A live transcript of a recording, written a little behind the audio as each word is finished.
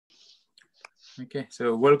Okay,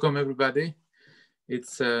 so welcome everybody.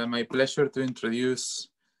 It's my pleasure to introduce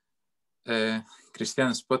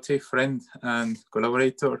Cristiano Spotti, friend and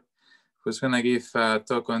collaborator, who's going to give a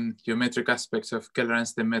talk on geometric aspects of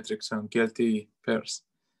Kaehler-Einstein metrics on QLT pairs.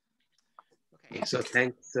 Okay, so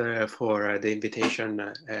thanks for the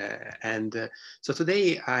invitation. So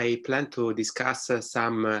today I plan to discuss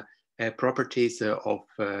some properties of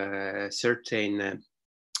certain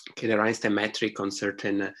Kaehler-Einstein metric on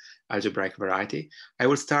certain algebraic variety. I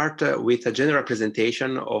will start with a general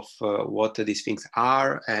presentation of what these things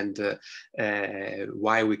are and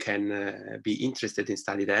why we can be interested in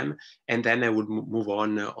study them. And then I will move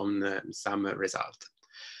on some result.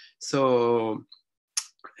 So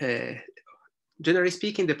generally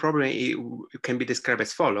speaking, the problem can be described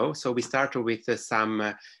as follows. So we start with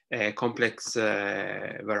some complex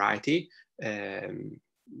variety.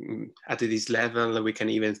 At this level, we can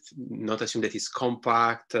even not assume that it's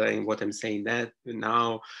compact in what I'm saying that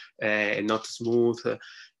now, not smooth.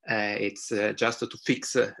 It's just to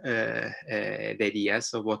fix the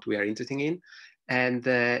ideas of what we are interested in. And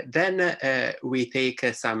then we take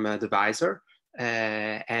some divisor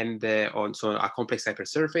and also a complex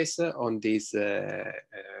hypersurface on this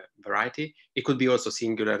variety. It could be also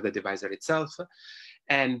singular, the divisor itself.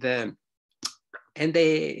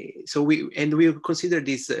 So we consider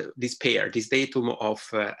this pair, this datum of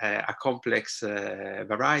a complex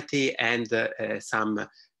variety and some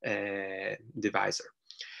divisor.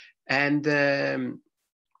 And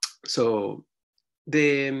so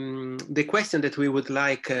the question that we would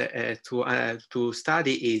like to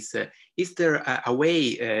study is there a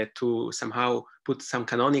way to somehow put some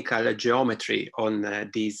canonical geometry on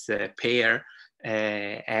this pair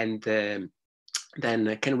and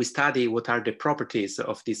then can we study what are the properties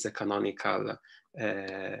of this canonical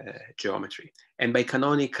geometry? And by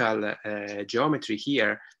canonical geometry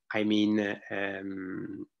here, I mean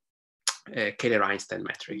Kaehler-Einstein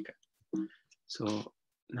metric. So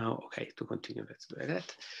now, okay, to continue, let's do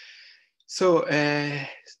that. So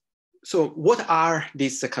what are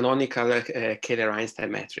these canonical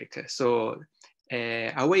Kaehler-Einstein metric? So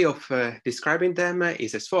a way of describing them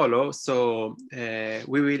is as follows. So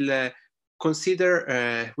we will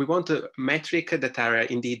consider, we want a metric that are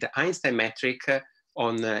indeed the Einstein metric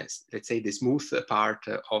on, let's say, the smooth part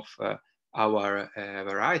of our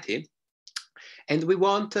variety. And we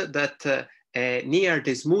want that near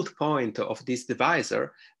the smooth point of this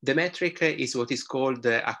divisor, the metric is what is called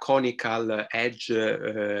a conical edge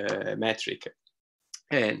metric.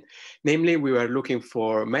 And namely, we were looking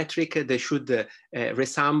for metric that should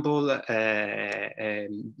resemble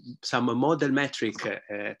some model metric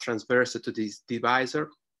transverse to this divisor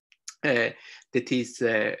that is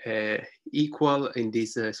equal in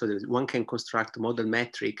this, so that one can construct model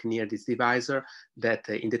metric near this divisor that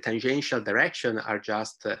in the tangential direction are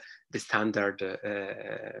just the standard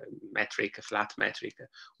metric, flat metric,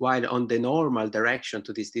 while on the normal direction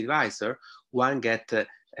to this divisor, one get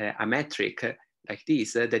a metric like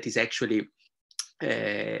this, that is actually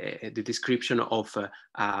the description of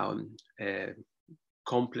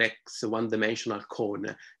complex one-dimensional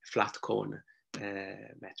cone, flat cone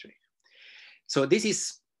metric. So this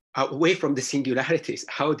is away from the singularities,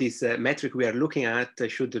 how this metric we are looking at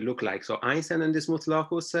should look like. So Einstein and the smooth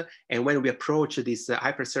locus, and when we approach this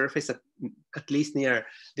hypersurface, at least near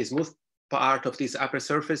the smooth part of this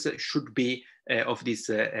hypersurface should be of this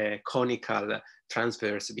conical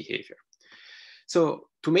transverse behavior. So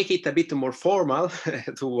to make it a bit more formal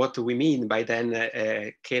to what we mean by then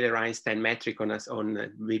Kaehler-Einstein metric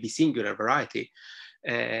on maybe singular variety,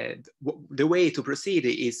 the way to proceed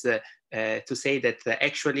is to say that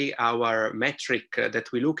actually our metric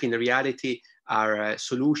that we look in reality are a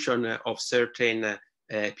solution of certain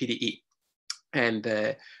PDE.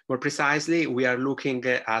 And more precisely, we are looking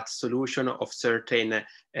at solution of certain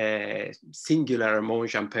singular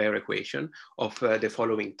Monge-Ampère equation of the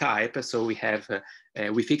following type. So we have,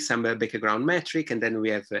 we fix some Becker-Ground metric, and then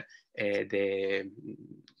we have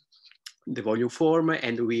the volume form,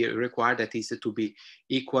 and we require that is to be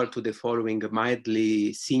equal to the following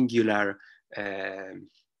mildly singular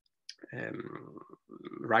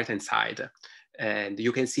right-hand side. And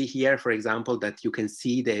you can see here, for example, that you can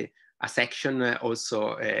see a section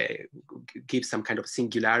also gives some kind of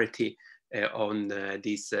singularity on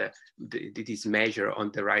this measure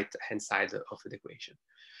on the right-hand side of the equation.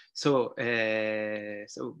 So,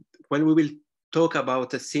 so when we will talk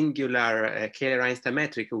about a singular Kaehler-Einstein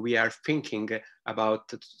metric, we are thinking about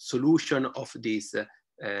the solution of this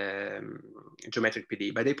geometric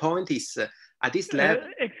PD. But the point is, at this level...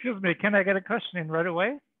 excuse me, can I get a question in right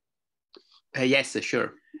away? Yes,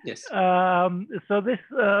 sure. Yes. So this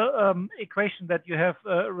equation that you have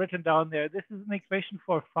written down there, this is an equation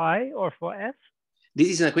for phi or for f? This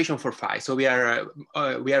is an equation for phi. So we are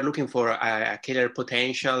looking for a Kaehler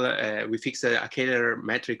potential. We fix a Kaehler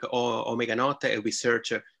metric omega naught, and we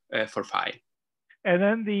search for phi. And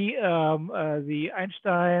then the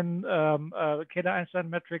Einstein Kaehler-Einstein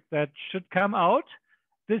metric that should come out.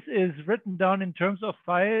 This is written down in terms of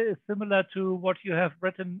phi, similar to what you have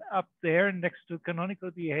written up there next to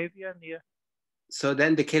canonical behavior near. So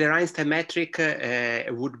then the Kaehler-Einstein metric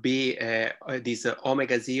would be this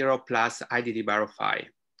omega 0 plus IDD bar of phi.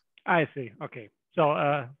 I see. Okay. So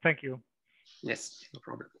thank you. Yes, no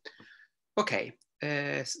problem. Okay.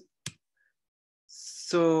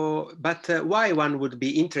 So, but why one would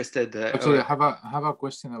be interested? Actually, I have a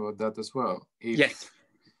question about that as well. Yes.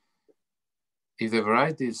 If the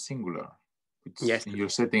variety is singular, which yes. in your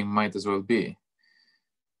setting might as well be,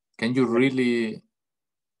 can you really?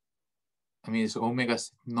 I mean, is omega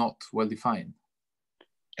not well defined?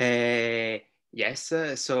 Yes.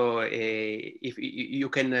 So if you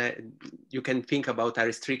can think about a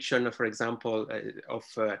restriction, for example, of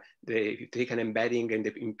if you take an embedding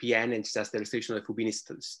in Pn, and it's just the restriction of the Fubini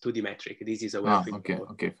study metric. This is a way of thinking about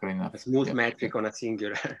okay, fair enough. A smooth metric on a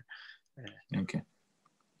singular. Okay.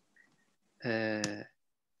 Okay.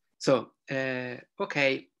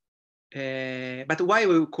 But why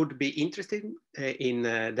we could be interested in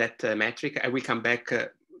that metric? I will come back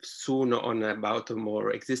soon on about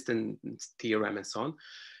more existence theorem and so on.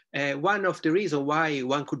 One of the reasons why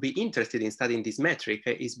one could be interested in studying this metric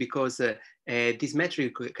is because this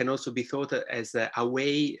metric can also be thought as a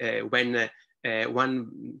way when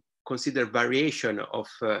one consider variation of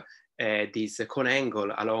this cone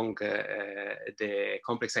angle along the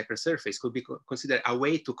complex hypersurface could be considered a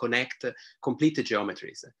way to connect complete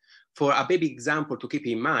geometries. For a baby example to keep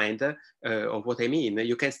in mind of what I mean,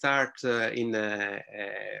 you can start in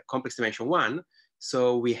complex dimension 1.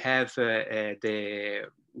 So we have the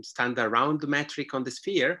standard round metric on the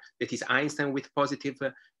sphere that is Einstein with positive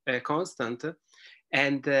constant.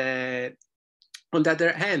 And on the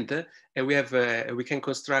other hand, we can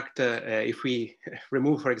construct, if we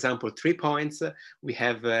remove, for example, 3 points, we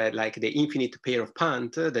have like the infinite pair of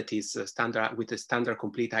Punt that is standard with a standard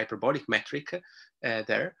complete hyperbolic metric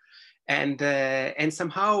there. And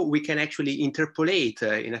somehow we can actually interpolate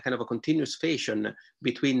in a kind of a continuous fashion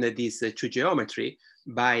between these two geometry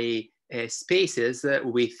by spaces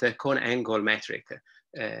with cone angle metric.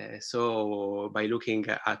 So by looking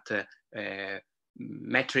at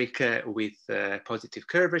metric with positive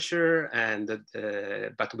curvature and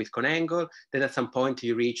but with cone angle, then at some point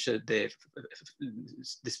you reach the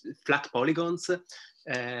flat polygons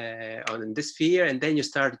on the sphere, and then you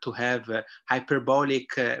start to have hyperbolic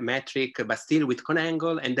metric but still with cone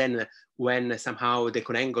angle, and then when somehow the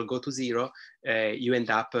cone angle go to 0, you end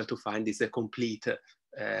up to find this complete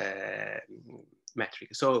metric.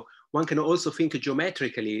 So one can also think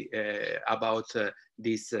geometrically about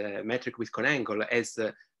this metric with cone angle as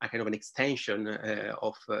a kind of an extension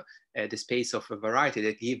of the space of a variety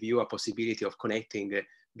that give you a possibility of connecting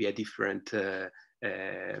via different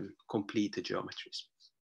complete geometries.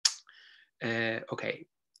 Okay,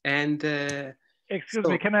 and excuse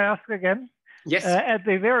me, can I ask again? Yes. At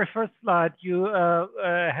the very first slide, you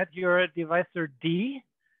had your divisor D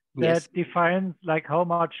that defines like how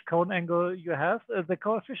much cone angle you have. The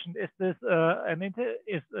coefficient, is this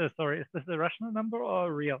is this a rational number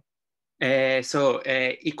or real? So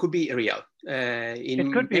it could be real.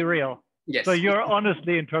 It could be real. Yes. So you're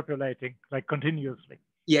honestly interpolating, like continuously.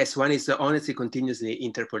 Yes, one is honestly continuously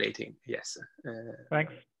interpolating. Yes.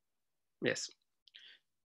 Thanks. Yes.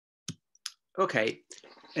 Okay.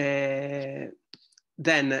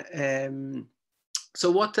 Then,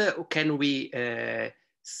 so what can we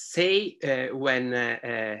say when?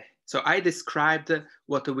 So I described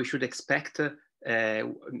what we should expect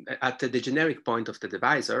at the generic point of the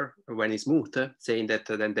divisor when it's smooth, saying that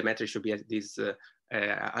then the metric should be this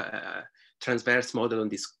transverse model on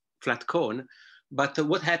this flat cone. But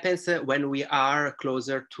what happens when we are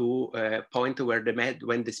closer to a point where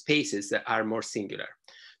when the spaces are more singular?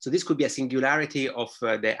 So this could be a singularity of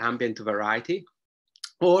the ambient variety,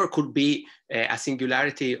 or could be a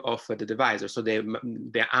singularity of the divisor. So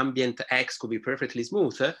the ambient X could be perfectly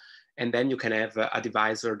smooth, and then you can have a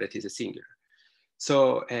divisor that is a singular.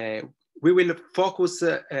 So we will focus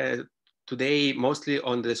today mostly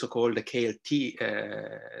on the so-called KLT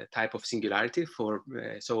type of singularity.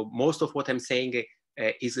 So most of what I'm saying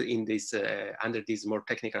is in this under this more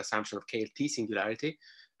technical assumption of KLT singularity.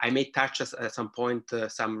 I may touch at some point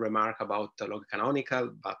some remark about log canonical,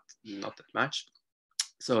 but not that much.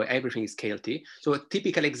 So everything is KLT. So a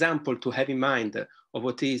typical example to have in mind of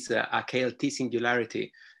what is a KLT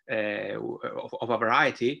singularity of a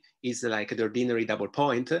variety is like the ordinary double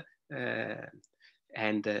point. So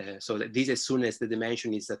this, as soon as the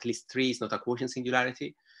dimension is at least 3, is not a quotient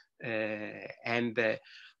singularity. An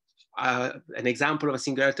example of a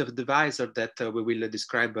singularity of divisor that we will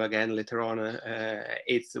describe again later on,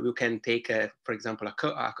 it's we can take, for example, a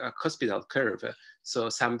cuspidal curve. So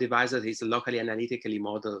some divisor is locally analytically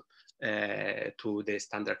modeled to the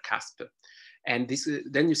standard cusp. And this,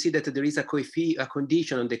 then you see that there is a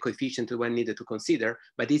condition on the coefficient one needed to consider,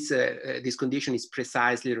 but this condition is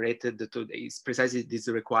precisely related to, is precisely this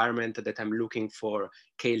requirement that I'm looking for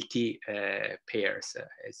KLT pairs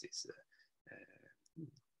as is.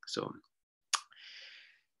 So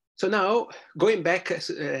now going back,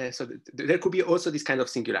 so there could be also this kind of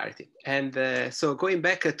singularity. And so going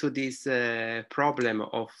back to this problem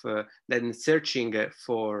of then searching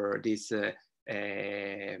for this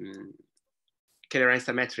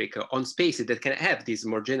Kaehler-Einstein metric on spaces that can have this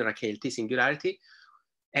more general KLT singularity.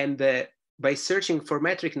 And by searching for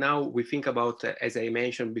metric, now we think about, as I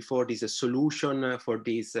mentioned before, this solution for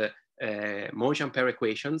these motion pair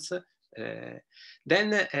equations. Then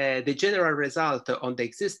the general result on the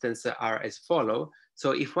existence are as follow.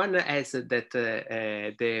 So if one has that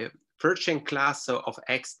the first chain class of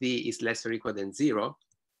XD is less or equal than 0,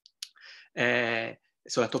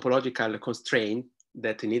 so a topological constraint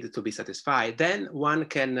that needed to be satisfied, then one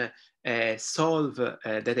can solve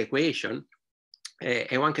that equation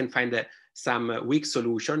and one can find some weak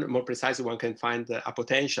solution. More precisely, one can find a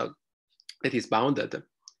potential that is bounded.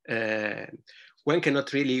 One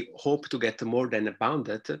cannot really hope to get more than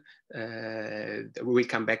bounded. We will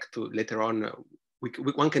come back to later on.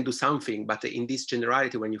 One can do something, but in this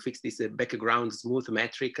generality, when you fix this background smooth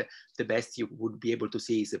metric, the best you would be able to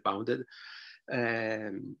see is bounded.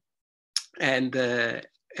 And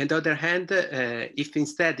on the other hand, if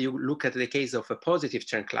instead you look at the case of a positive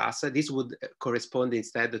Chern class, this would correspond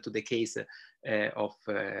instead to the case of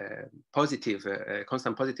positive,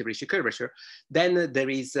 constant positive Ricci curvature, then there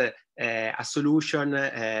is a solution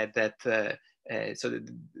that, so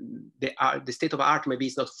the state of art maybe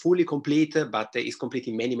is not fully complete, but is complete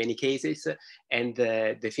in many, many cases. And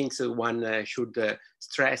the things one should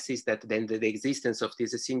stress is that then the existence of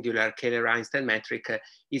this singular Kaehler-Einstein metric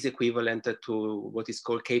is equivalent to what is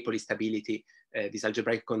called K-Poly stability, this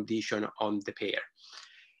algebraic condition on the pair.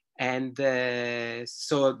 And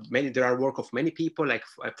so there are work of many people, like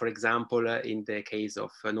for example, in the case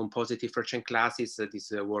of non-positive first-chain classes,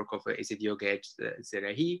 this work of Ezedioge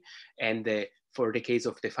Zerahi, and for the case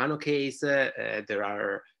of the Fano case, there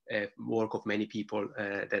are work of many people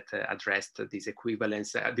that addressed this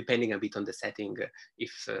equivalence, depending a bit on the setting.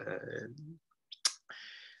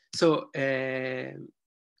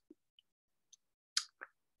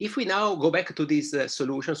 If we now go back to this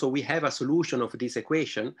solution, so we have a solution of this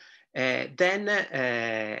equation, then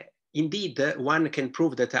indeed one can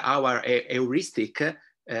prove that our heuristic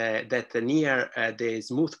that near the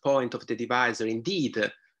smooth point of the divisor,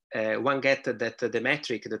 indeed, one get that the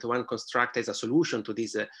metric that one construct as a solution to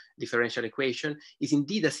this differential equation is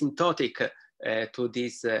indeed asymptotic to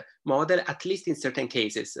this model, at least in certain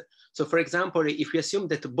cases. So for example, if we assume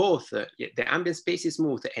that both the ambient space is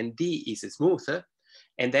smooth and D is smooth,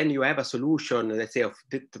 and then you have a solution, let's say, of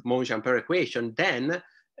the motion pair equation, then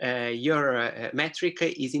your metric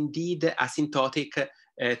is indeed asymptotic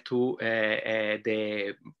to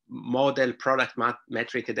the model product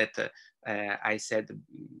metric that I said,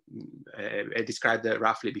 I described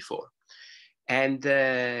roughly before. And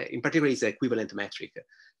in particular, it's equivalent metric,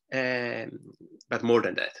 but more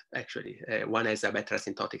than that, actually. One has a better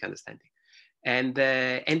asymptotic understanding. And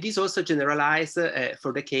this also generalized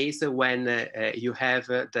for the case when you have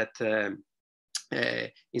that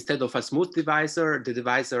instead of a smooth divisor, the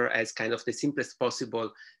divisor has kind of the simplest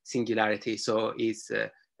possible singularity. So it's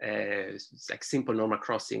like simple normal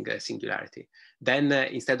crossing singularity. Then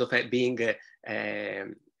instead of being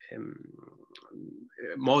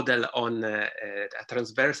model on a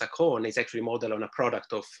transversal cone, it's actually model on a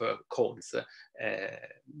product of cones.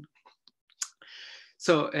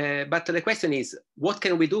 But the question is, what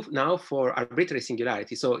can we do now for arbitrary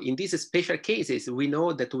singularity? So in these special cases, we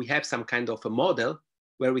know that we have some kind of a model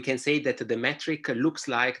where we can say that the metric looks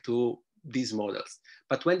like to these models.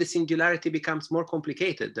 But when the singularity becomes more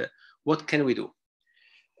complicated, what can we do?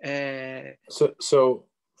 So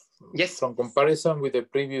yes. From comparison with the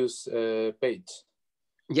previous page.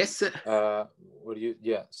 Yes.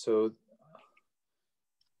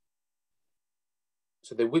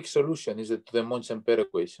 So the weak solution is to the Monchon pair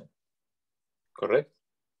equation, correct?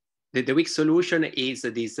 The weak solution is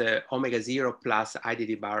this omega 0 plus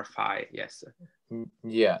IDD bar phi, yes.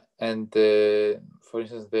 Yeah, and for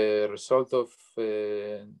instance, the result of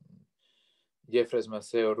Jeffreys,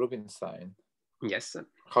 Maceo, Rubinstein. Yes.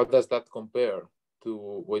 How does that compare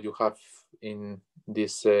to what you have in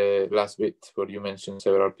this last bit where you mentioned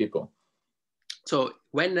several people? So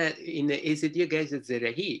when in AZD against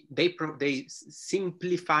Zerahi, they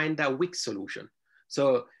simply find a weak solution.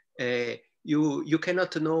 So you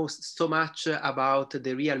cannot know so much about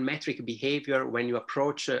the real metric behavior when you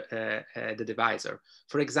approach the divisor.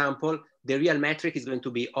 For example, the real metric is going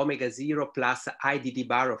to be omega 0 plus IDD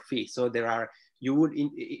bar of phi. So there are, you would,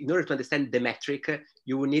 in order to understand the metric,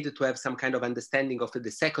 you would need to have some kind of understanding of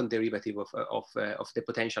the second derivative of the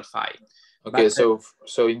potential phi. Okay, but,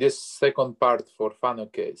 so in this second part for Fano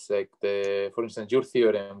case, like for instance, your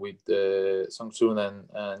theorem with Song-Sun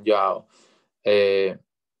and Yao,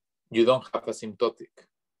 you don't have asymptotic.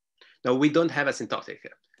 No, we don't have asymptotic.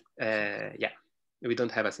 Yeah, we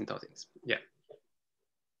don't have asymptotics. Yeah.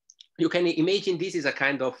 You can imagine this is a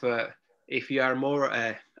kind of, if you are more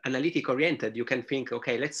analytic oriented, you can think,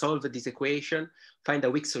 okay, let's solve this equation, find a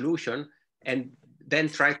weak solution, and then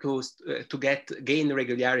try to gain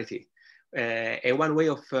regularity. And one way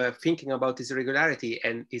of thinking about this regularity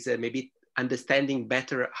and is maybe understanding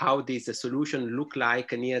better how this solution look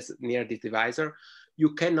like near this divisor.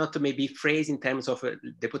 You cannot maybe phrase in terms of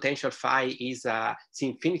the potential phi is a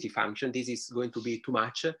infinity function. This is going to be too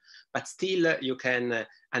much, but still you can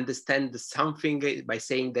understand something by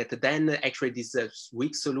saying that then actually this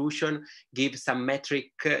weak solution gives some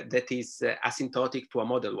metric that is asymptotic to a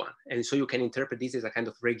model one. And so you can interpret this as a kind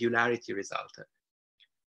of regularity result.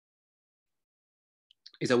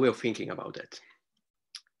 It's a way of thinking about it.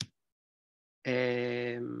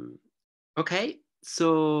 Okay.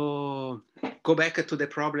 So go back to the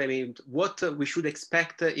problem, what we should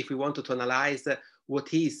expect if we wanted to analyze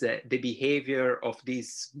what is the behavior of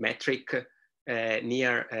this metric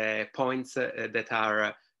near points that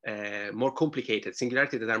are more complicated,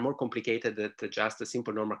 singularity that are more complicated than just a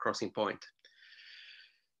simple normal crossing point.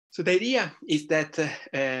 So the idea is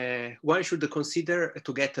that one should consider,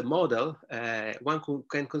 to get a model, one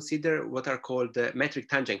can consider what are called metric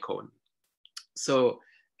tangent cone. So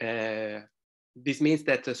this means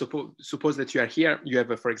that suppose that you are here, you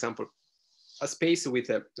have, for example, a space with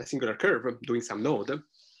a singular curve doing some node.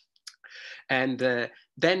 And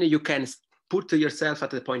then you can put yourself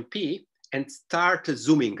at the point P and start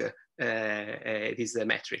zooming this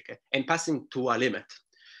metric and passing to a limit.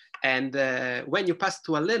 And when you pass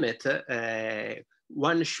to a limit,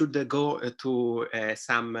 one should go to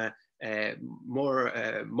some more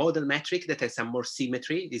model metric that has some more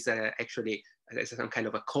symmetry. These are actually some kind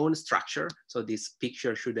of a cone structure. So this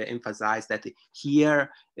picture should emphasize that here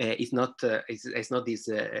is not this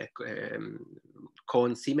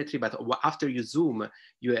cone symmetry, but after you zoom,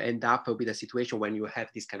 you end up with a situation when you have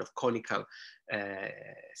this kind of conical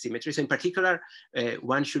symmetry. So in particular,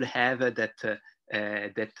 one should have that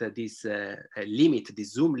this limit, the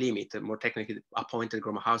zoom limit, more technically appointed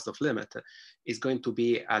Gromov-Hausdorff limit, is going to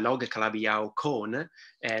be a log Calabi-Yau cone.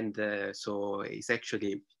 And so it's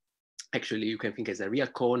actually you can think as a real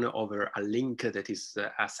cone over a link that is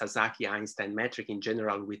a Sasaki-Einstein metric in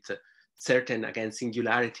general with certain, again,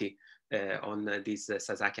 singularity on this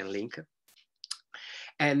Sasakian link.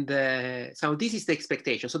 And so this is the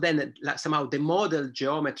expectation. So then somehow the model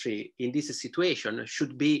geometry in this situation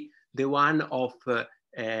should be the one of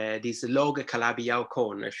this log Calabi-Yau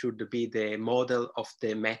cone, should be the model of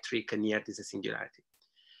the metric near this singularity.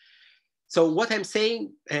 So what I'm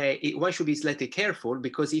saying, one should be slightly careful,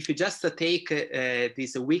 because if you just take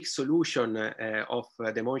this weak solution of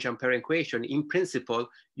the Monge-Ampère equation, in principle,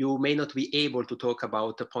 you may not be able to talk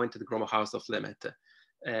about the pointed Gromov-Hausdorff limit.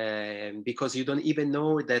 Because you don't even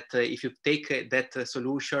know that if you take that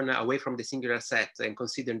solution away from the singular set and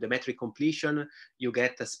consider the metric completion, you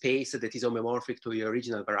get a space that is homomorphic to your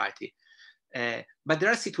original variety. But there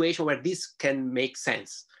are situations where this can make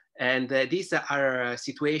sense. And these are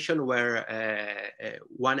situations where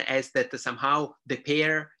one has that somehow the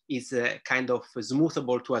pair is kind of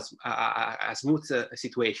smoothable to a smooth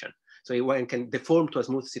situation. So one can deform to a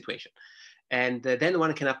smooth situation. And then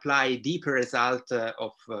one can apply deeper result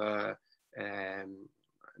of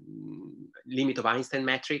limit of Einstein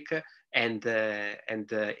metric and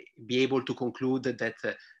be able to conclude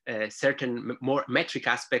that certain more metric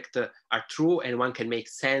aspects are true, and one can make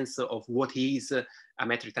sense of what is a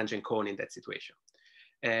metric tangent cone in that situation.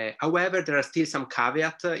 However, there are still some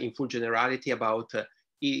caveats in full generality about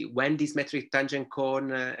when this metric tangent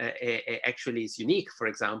cone actually is unique, for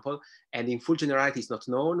example, and in full generality is not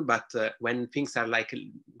known, but when things are like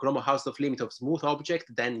Gromov-Hausdorff limit of smooth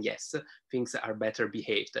object, then yes, things are better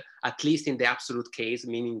behaved, at least in the absolute case,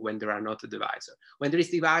 meaning when there are not a divisor. When there is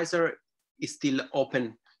divisor, it's still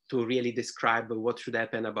open to really describe what should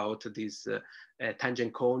happen about these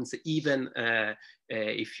tangent cones, even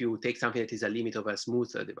if you take something that is a limit of a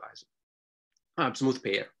smooth divisor, smooth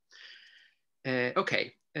pair.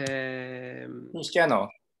 Okay. Cristiano.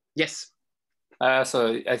 Yes.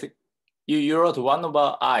 So I think you wrote 1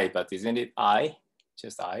 over I, but isn't it I?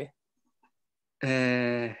 Just I?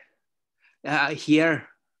 Here.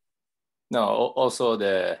 No, also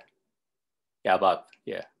the, yeah, but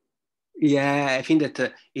yeah. Yeah, I think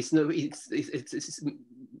that it's no, yeah,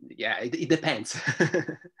 it depends.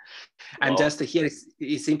 I'm just here is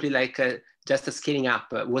simply like just a scaling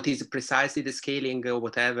up. What is precisely the scaling or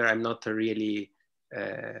whatever, I'm not really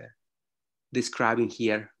describing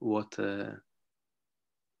here what.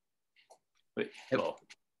 Wait, well,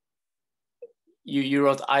 you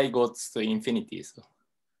wrote I goes to infinity. So.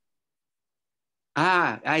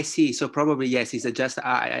 Ah, I see. So probably yes. It's just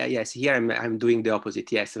yes. Here I'm doing the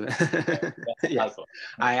opposite. Yes. Yes.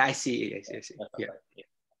 I see. Yes. Yes. Yeah.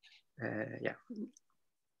 Yeah.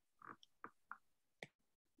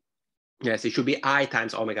 Yes. It should be I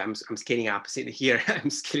times omega. I'm scaling up. See here. I'm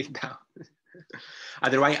scaling down.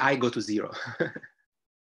 Otherwise, I go to 0.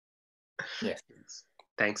 Yes.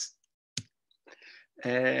 Thanks.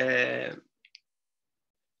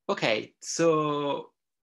 Okay. So.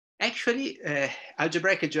 Actually,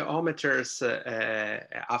 algebraic geometers,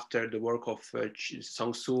 after the work of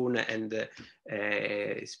Song-Soon and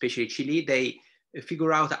especially Chili, they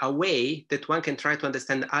figure out a way that one can try to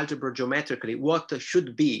understand algebra geometrically what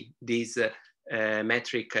should be this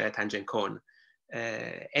metric tangent cone.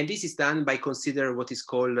 And this is done by considering what is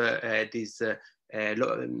called this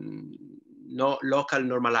local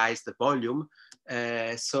normalized volume.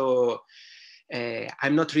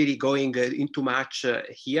 I'm not really going into much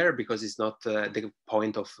here because it's not the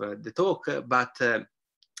point of the talk, but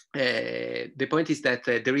the point is that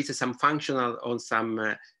there is some functional on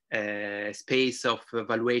some space of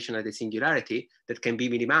valuation at the singularity that can be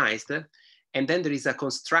minimized. And then there is a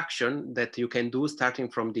construction that you can do starting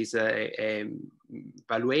from this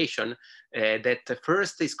valuation that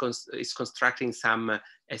first is constructing some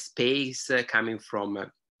space coming from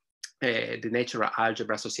the natural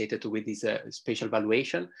algebra associated with this spatial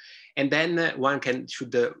valuation. And then one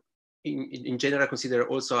should in general consider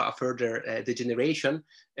also a further degeneration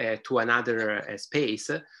to another space.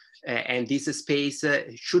 And this space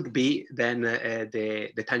should be then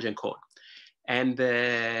the tangent cone. And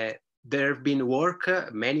there have been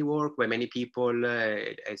many work by many people,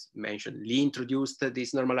 as mentioned, Lee introduced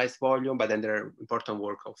this normalized volume, but then there are important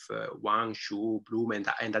work of Wang, Xu, Bloom,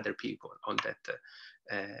 and other people on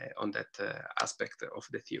that aspect of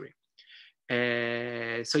the theory.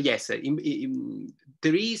 So yes,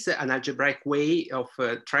 there is an algebraic way of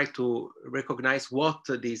trying to recognize what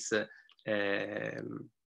this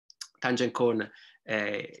tangent cone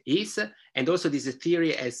is, and also this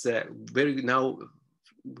theory has very now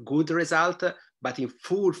good result, but in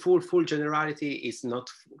full generality is not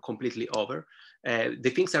completely over.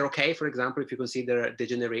 The things are okay, for example, if you consider the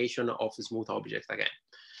generation of smooth objects again.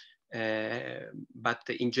 But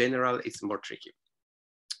in general, it's more tricky.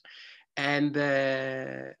 And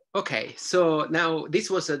okay, so now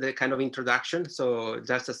this was the kind of introduction. So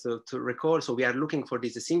just as to recall, so we are looking for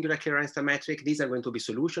this singular Kaehler-Einstein metric. These are going to be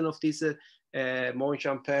solution of this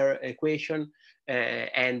Monge-Ampère equation.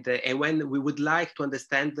 And when we would like to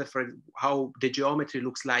understand how the geometry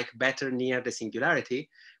looks like better near the singularity,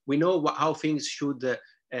 we know how things should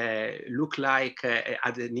look like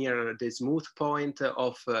near the smooth point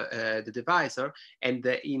of the divisor, and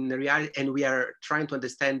in reality, and we are trying to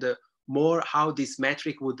understand more how this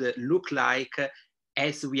metric would look like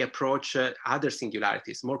as we approach other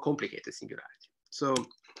singularities, more complicated singularity. So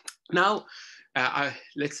now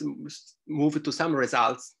let's move to some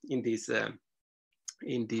results in this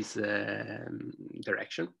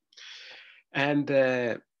direction. And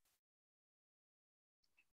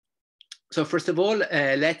so first of all,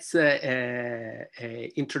 let's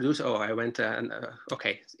introduce, oh, I went,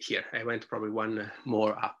 okay, here, I went probably one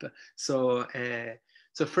more up. So,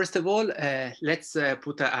 so first of all, let's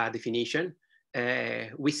put a definition.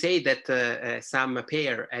 We say that some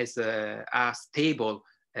pair has a stable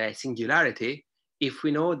singularity if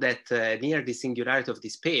we know that near the singularity of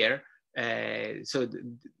this pair, so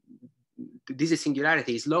this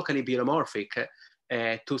singularity is locally biomorphic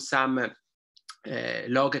to some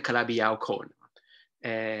log Calabi-Yau cone.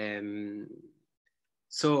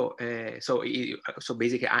 So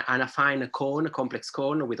basically an affine cone, complex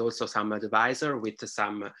cone with also some divisor with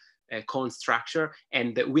some cone structure.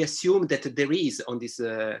 And we assume that there is on this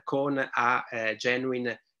cone a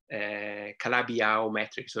genuine Calabi-Yau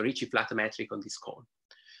metric, so Ricci flat metric on this cone.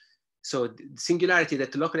 So the singularity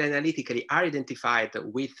that locally analytically are identified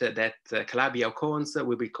with that Calabi-Yau cones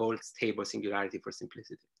will be called stable singularity for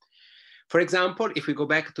simplicity. For example, if we go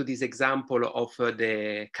back to this example of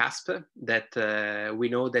the cusp that we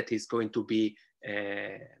know that is going to be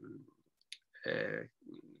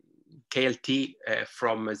KLT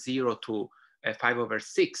from 0 to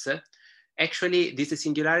 5/6, actually this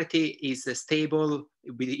singularity is stable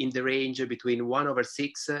in the range between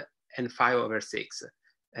 1/6 and 5/6.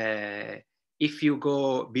 If you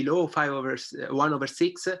go below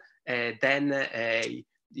 1/6, then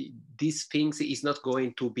these things is not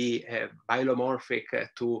going to be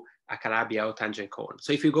biolomorphic to a Calabi-Yau tangent cone.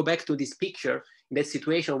 So if you go back to this picture, in that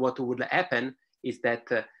situation, what would happen is that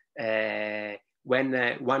when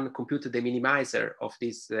one computes the minimizer of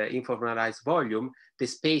this informalised volume, the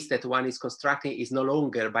space that one is constructing is no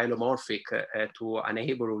longer biolomorphic to a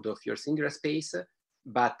neighborhood of your singular space,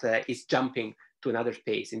 but is jumping to another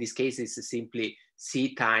space. In this case, it's simply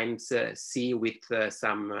C times C with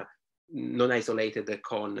some non-isolated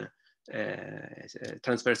cone,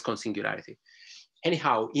 transverse cone singularity.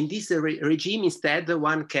 Anyhow, in this regime, instead,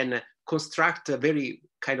 one can construct a very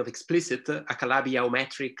kind of explicit a Calabi-Yau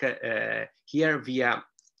metric here via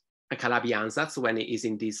a Calabi-Ansatz when it is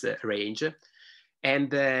in this range.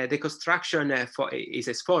 And the construction is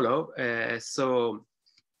as follows.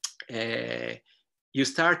 You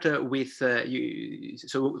start with,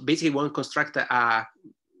 so basically one construct a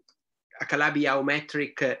Calabi-Yau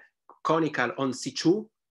metric conical on C2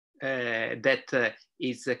 that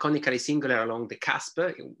is conically singular along the cusp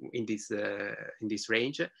in this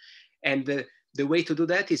range. And the way to do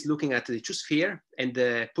that is looking at the two sphere and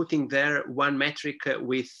putting there one metric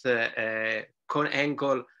with cone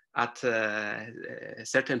angle at a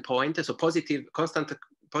certain point. So positive constant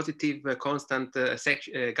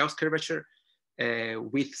Gauss curvature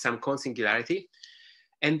with some cone singularity.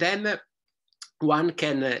 And then one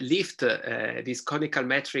can lift this conical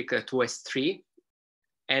metric to S3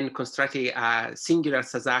 and construct a singular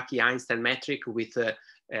Sasaki-Einstein metric with,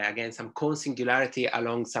 again, some cone singularity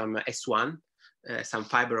along some S1, some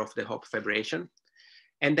fiber of the Hopf vibration.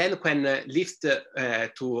 And then when lift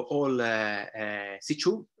to all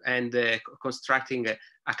C2 and constructing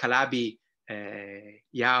a Calabi-Yau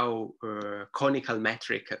conical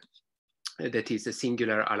metric that is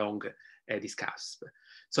singular along this cusp.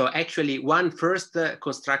 So actually one first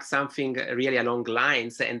constructs something really along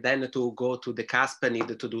lines, and then to go to the cusp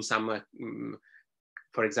need to do some,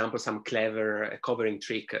 for example, some clever covering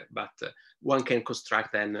trick, but one can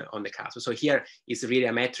construct then on the cusp. So here is really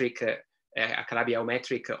a metric, a Calabi-Yau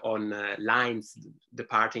metric on lines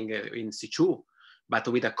departing in C2, but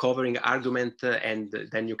with a covering argument, and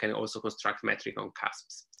then you can also construct metric on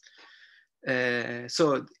cusps.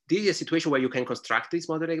 So this is a situation where you can construct this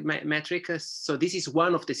modeling metric. So this is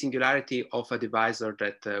one of the singularity of a divisor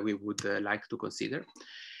that we would like to consider.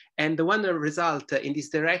 And the one result in this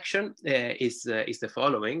direction is the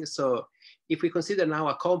following. So if we consider now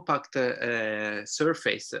a compact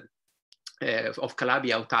surface of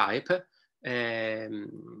Calabi-Yau type,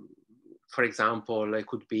 for example, it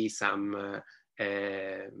could be some,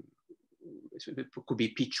 it could be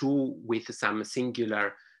P2 with some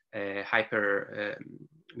singular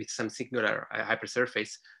with some singular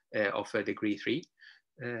hypersurface of degree 3,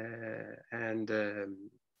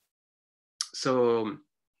 so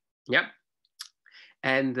yeah,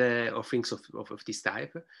 and or things of this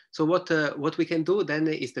type. So what we can do then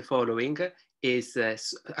is the following: is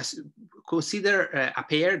consider a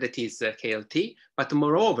pair that is KLT, but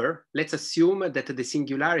moreover, let's assume that the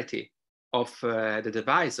singularity of the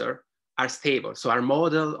divisor are stable. So our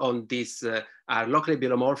model on this are locally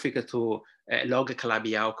biolomorphic to log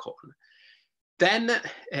Calabi-Yau cone. Then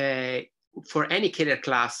for any Kaehler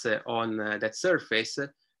class on that surface,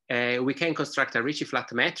 we can construct a Ricci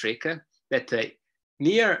flat metric that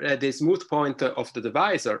near the smooth point of the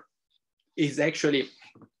divisor is actually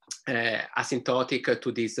asymptotic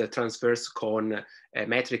to this transverse cone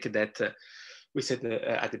metric that we said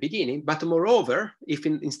at the beginning. But moreover, if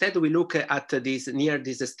instead we look at this near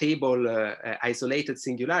this stable isolated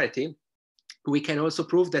singularity, we can also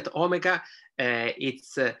prove that omega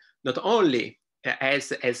it's not only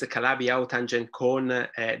as a Calabi-Yau tangent cone,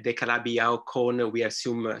 the Calabi-Yau cone we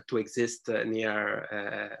assume to exist near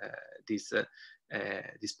these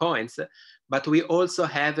points, but we also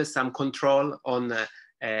have some control on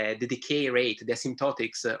the decay rate, the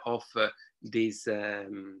asymptotics of this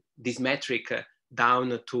metric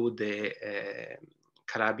down to the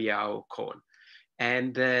Calabi-Yau cone.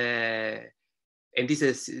 And this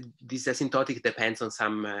asymptotic depends on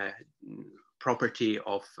some property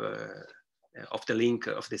of the link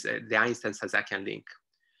of this, the Einstein-Sazakian link.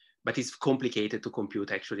 But it's complicated to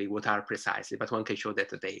compute actually what are precisely, but one can show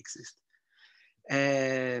that they exist.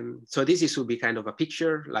 So this would be kind of a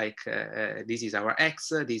picture, like this is our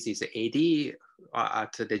X, this is AD.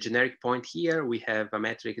 At the generic point here, we have a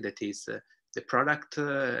metric that is the product,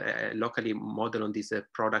 locally modeled on this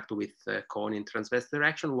product with cone in transverse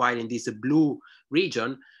direction, while in this blue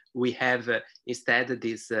region, we have instead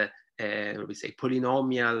this, we say,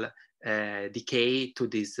 polynomial decay to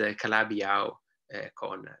this Calabi-Yau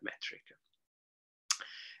cone metric.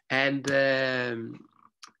 And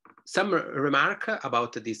some remark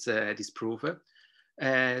about this proof.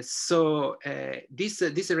 This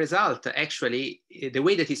result, actually, the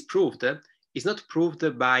way that is proved is not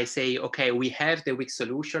proved by say, okay, we have the weak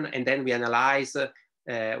solution and then we analyze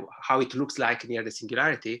how it looks like near the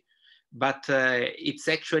singularity, but it's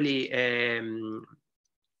actually,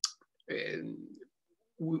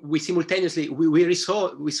 we simultaneously, we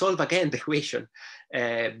solve again the equation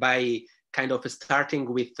by kind of starting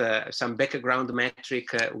with some background metric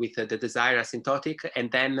with the desired asymptotic, and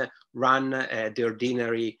then run the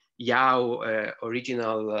ordinary Yau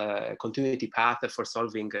original continuity path for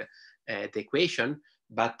solving the equation,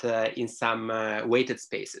 but in some weighted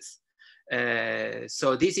spaces.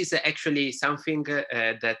 So this is actually something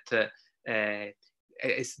that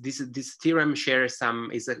this theorem shares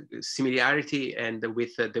is a similarity and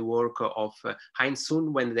with the work of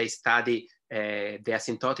Heinz-Sun when they study the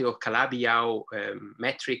asymptotic of Calabi-Yau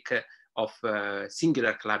metric of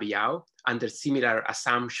singular Calabi-Yau under similar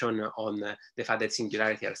assumption on the fact that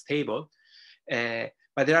singularity are stable.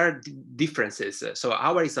 But there are differences. So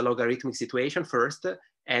our is a logarithmic situation first,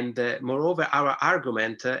 and moreover, our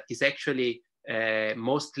argument is actually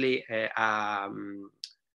mostly a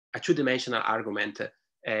two-dimensional argument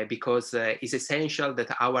because it's essential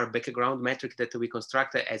that our background metric that we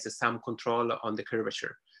construct has some control on the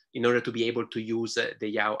curvature in order to be able to use the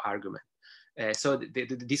Yau argument. So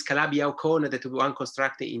this Calabi-Yau cone that one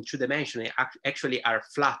constructed in 2 dimensions actually are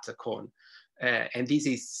flat cone. And this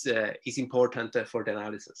is important for the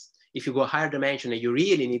analysis. If you go higher dimension and you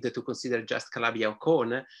really need to consider just Calabi-Yau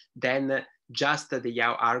cone, then just the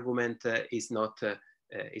Yau argument is not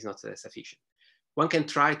sufficient. One can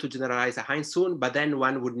try to generalize a Heinz-Sun, but then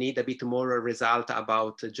one would need a bit more result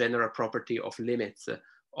about general property of limits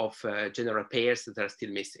of general pairs that are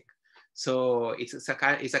still missing. So it's a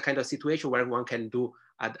kind of situation where one can do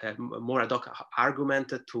a more ad hoc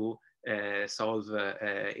argument to solve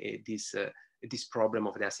this problem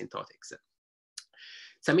of the asymptotics.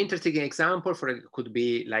 Some interesting example for it could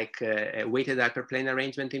be like a weighted hyperplane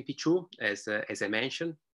arrangement in P2, as I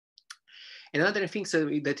mentioned. Another thing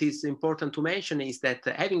that is important to mention is that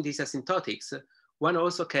having these asymptotics, one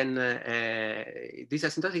also can, these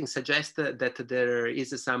asymptotics suggest that there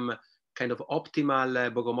is some kind of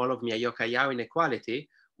optimal Bogomolov-Miyaoka-Yau inequality,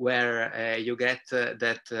 where you get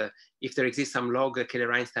that if there exists some log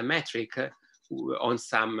Kaehler-Einstein metric on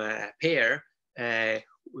some pair, it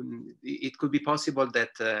could be possible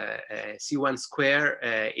that C1 square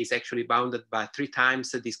is actually bounded by 3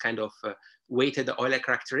 times this kind of weighted Euler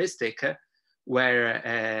characteristic,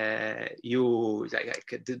 where you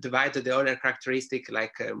divide the Euler characteristic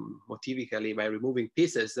like motivically by removing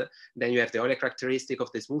pieces. Then you have the Euler characteristic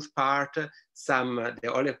of the smooth part, the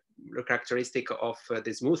Euler characteristic of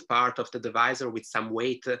the smooth part of the divisor with some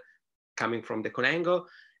weight coming from the cone angle.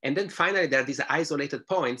 And then finally, there are these isolated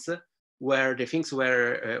points where the things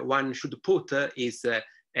where one should put is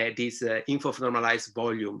these info of normalized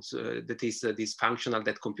volumes, that is this functional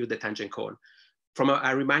that compute the tangent cone. From a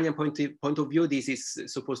Riemannian point of view, this is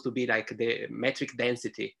supposed to be like the metric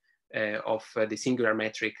density of the singular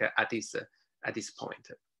metric at this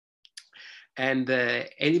point. And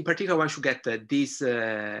in particular, one should get this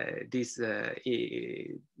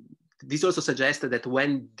also suggests that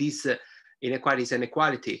when this inequality is an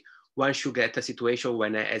inequality, one should get a situation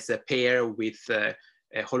when as a pair with a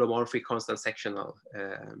holomorphic constant sectional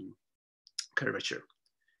curvature.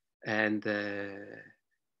 And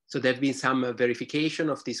so there have been some verification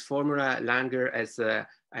of this formula. Langer has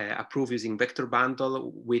approved using vector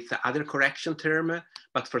bundle with other correction term,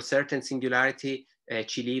 but for certain singularity,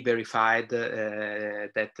 Chili verified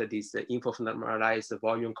that this info of normalized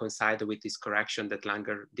volume coincided with this correction that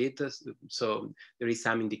Langer did. So there is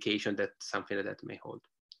some indication that something like that may hold.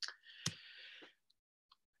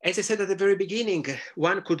 As I said at the very beginning,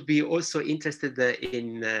 one could be also interested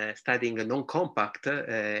in studying non-compact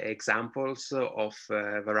examples of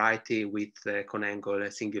variety with cone angle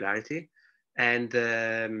singularity. And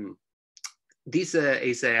this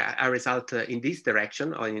is a result in this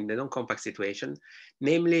direction, or in the non-compact situation.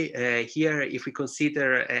 Namely, here, if we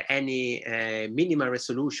consider any minimal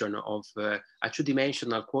resolution of a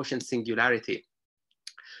two-dimensional quotient singularity,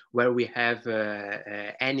 where we have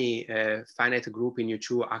any finite group in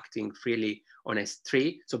U2 acting freely on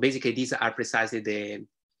S3. So basically, these are precisely the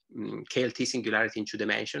KLT singularity in 2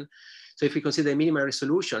 dimensions. So if we consider minimal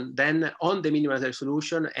resolution, then on the minimal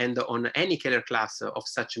resolution and on any Kähler class of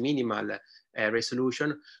such minimal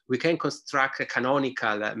resolution, we can construct a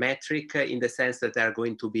canonical metric in the sense that they are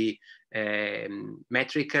going to be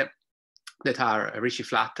metric that are Ricci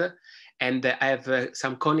flat and have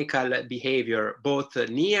some conical behavior both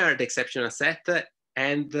near the exceptional set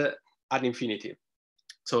and ad infinity.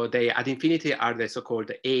 So they ad infinity are the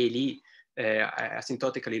so-called ALE,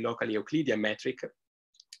 asymptotically locally Euclidean metric,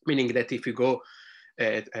 meaning that if we go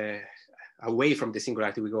away from the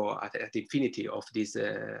singularity, we go at infinity of this,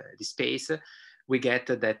 this space, we get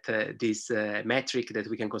that this metric that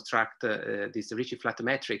we can construct, this Ricci flat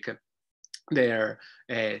metric, they're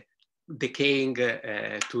decaying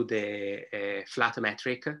to the flat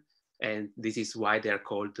metric, and this is why they are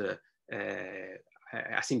called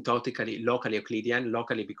asymptotically locally Euclidean.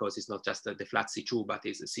 Locally because it's not just the flat C2, but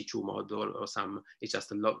it's a C2 model or some, it's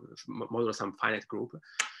just a model of some finite group.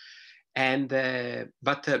 And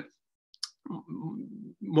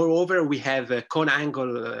moreover, we have a cone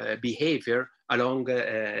angle behavior along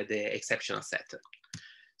the exceptional set.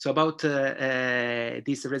 So about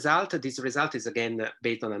this result is again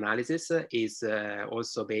based on analysis, is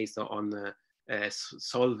also based on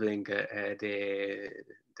solving the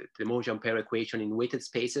Monge-Ampère equation in weighted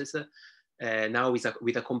spaces. Now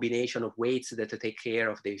with a combination of weights that take care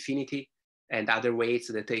of the infinity and other weights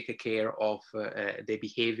that take care of the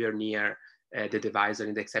behavior near the divisor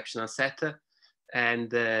in the exceptional set.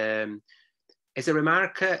 And as a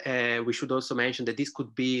remark, we should also mention that this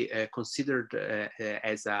could be considered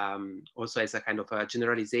as also as a kind of a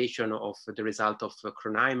generalization of the result of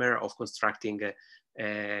Cronheimer of constructing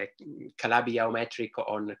Calabi-Yau metric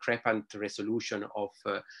on crepant resolution of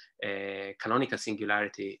canonical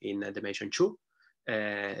singularity in dimension 2.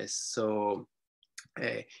 So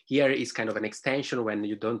here is kind of an extension when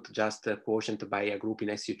you don't just quotient by a group in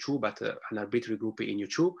SU2, but an arbitrary group in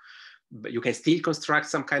U2. But you can still construct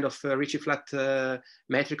some kind of Ricci flat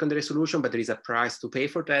metric on the resolution, but there is a price to pay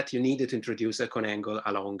for that. You need to introduce a cone angle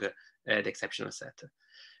along the exceptional set.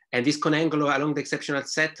 And this cone angle along the exceptional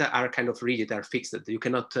set are kind of rigid, are fixed. You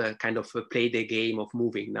cannot kind of play the game of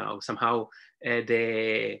moving now. Somehow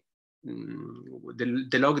the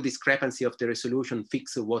log discrepancy of the resolution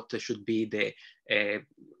fix what should be the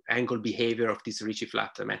angle behavior of this Ricci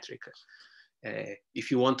flat metric.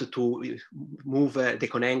 If you wanted to move the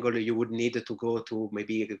cone angle, you would need to go to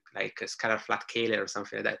maybe like a scalar flat Kähler or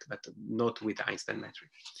something like that, but not with Einstein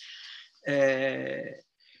metric.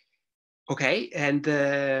 Okay, and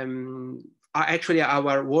actually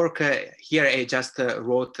our work here, I just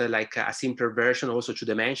wrote like a simpler version, also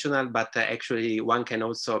two-dimensional, but actually one can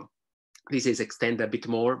also, this is extend a bit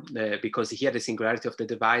more because here the singularity of the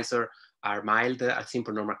divisor are mild at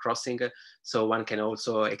simple normal crossing. So one can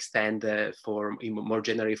also extend for more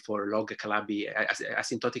generally for log Calabi,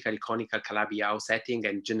 asymptotically conical Calabi-Yau setting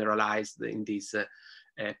and generalized in this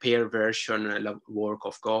pair version work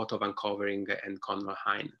of Gottov, uncovering and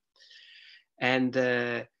Conrad-Hein. And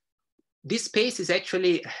these spaces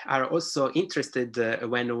actually are also interested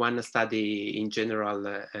when one study in general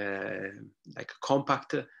like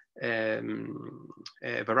compact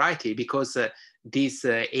variety, because these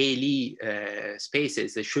ALE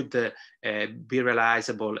spaces should be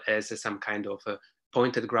realizable as some kind of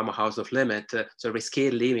pointed Gromov-Hausdorff limit, so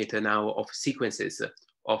rescale limit now of sequences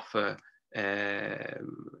of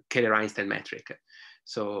Kaehler-Einstein metric.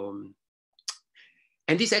 So,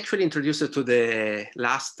 and this actually introduces to the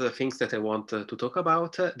last things that I want to talk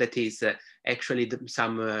about. That is actually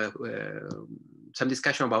some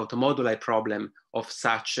discussion about the moduli problem of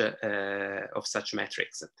such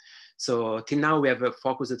metrics. So till now we have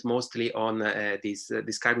focused mostly on this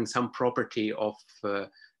describing some property of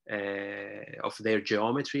their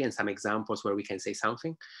geometry and some examples where we can say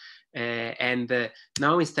something. And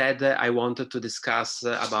now instead I wanted to discuss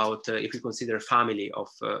about if we consider family of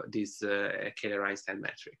this Kaehler-Einstein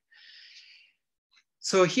metric.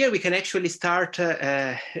 So here we can actually start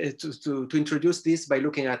to introduce this by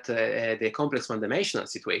looking at the complex one-dimensional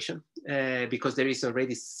situation, because there is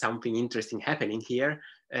already something interesting happening here,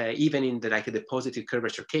 even in the positive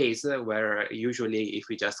curvature case, where usually if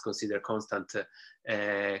we just consider constant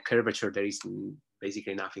curvature, there is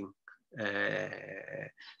basically nothing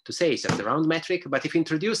to say, it's just a round metric. But if we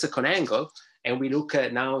introduce a conangle and we look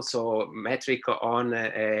now, so metric on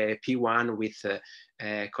P1 with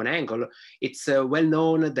conangle, it's well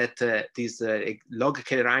known that this log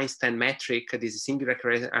Kaehler-Einstein metric, this singular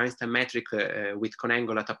Kaehler-Einstein metric with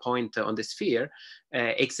conangle at a point on the sphere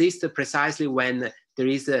exists precisely when there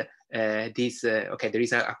is there is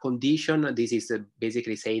a condition. This is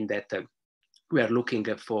basically saying that we are looking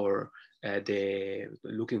for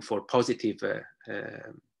positive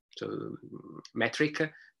so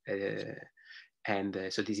metric, and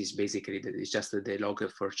so this is basically it's just the log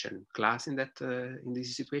function class in that in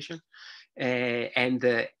this situation, and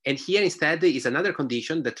here instead is another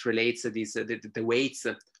condition that relates this the weights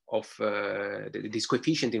of this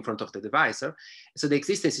coefficient in front of the divisor. So the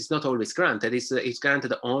existence is not always granted. It's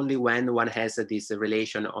granted only when one has this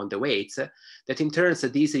relation on the weights. That in turn,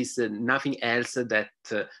 this is nothing else that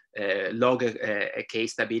log K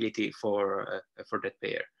stability for that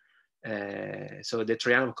pair. So the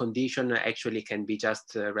triangle condition actually can be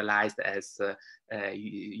just realized as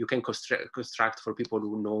you can construct for people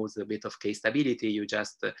who knows a bit of K stability. You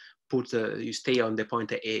just you stay on the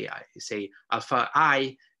point A, you say alpha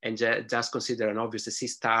I, and just consider an obvious C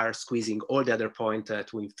star squeezing all the other point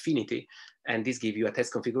to infinity. And this gives you a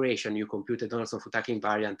test configuration. You compute the Donaldson-Futaki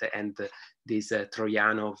invariant, and this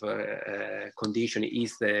Trojanov condition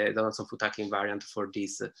is the Donaldson-Futaki invariant for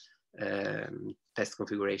this test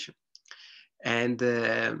configuration. And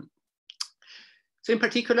so in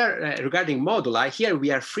particular, regarding moduli, here we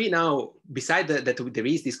are free now, beside that there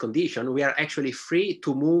is this condition, we are actually free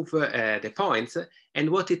to move the points. And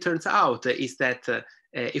what it turns out is that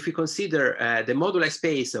if we consider the moduli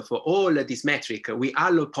space for all this metric, we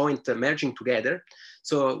allow point merging together.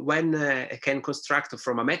 So when can construct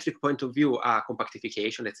from a metric point of view a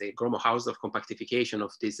compactification, let's say Gromov-Hausdorff compactification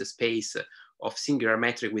of this space of singular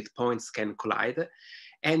metric with points can collide.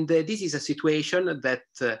 And this is a situation that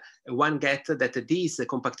one gets that this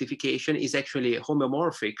compactification is actually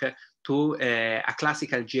homomorphic to a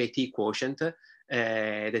classical GIT quotient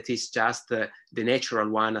that is just the natural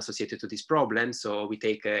one associated to this problem. So we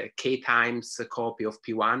take K times a copy of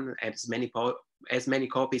P1, as many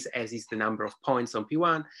copies as is the number of points on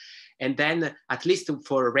P1. And then at least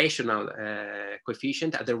for rational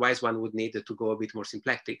coefficient, otherwise one would need to go a bit more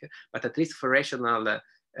symplectic, but at least for rational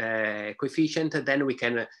coefficient, then we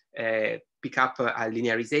can pick up a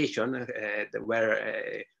linearization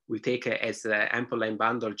where we take as ample line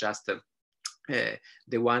bundle just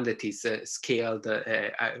the one that is scaled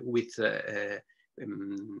with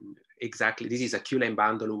exactly, this is a Q-line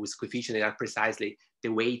bundle with coefficients that are precisely the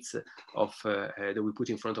weights of that we put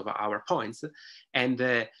in front of our points.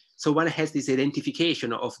 And so one has this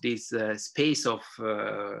identification of this space of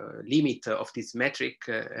limit of this metric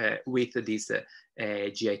with this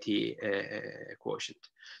GIT quotient.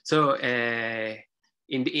 So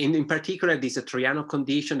in particular, this Trojanov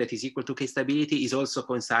condition that is equal to K stability is also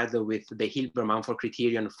coincided with the Hilbert-Mumford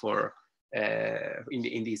criterion for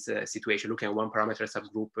in this situation, looking at one parameter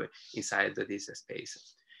subgroup inside this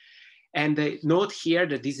space. And note here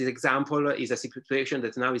that this example is a situation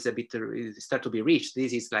that now is a bit start to be reached.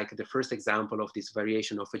 This is like the first example of this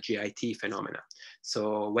variation of a GIT phenomena.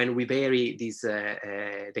 So when we vary this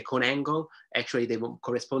the cone angle, actually the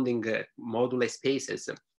corresponding moduli spaces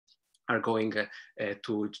are going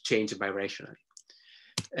to change birationally.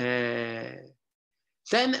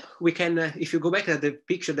 Then we can, if you go back to the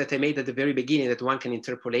picture that I made at the very beginning, that one can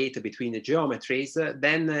interpolate between the geometries,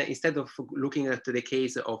 then instead of looking at the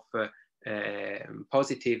case of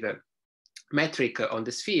positive metric on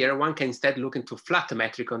the sphere, one can instead look into flat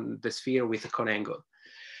metric on the sphere with a cone angle.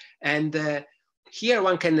 And here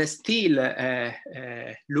one can still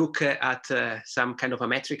look at some kind of a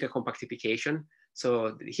metric compactification.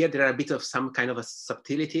 So here there are a bit of some kind of a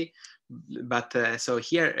subtlety, but so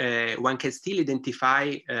here one can still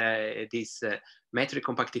identify this metric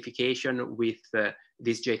compactification with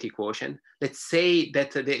this GIT quotient. Let's say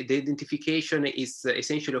that the identification is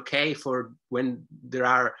essentially okay for when there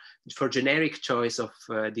are, for generic choice of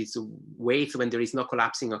these weights when there is no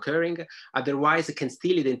collapsing occurring. Otherwise, it can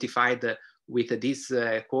still identify with this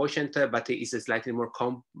quotient, but it is slightly more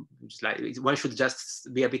one should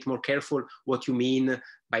just be a bit more careful what you mean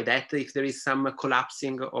by that if there is some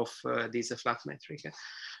collapsing of this flat metric.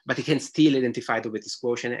 But it can still identify with this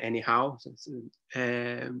quotient anyhow.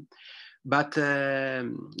 But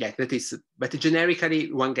yeah, that is. But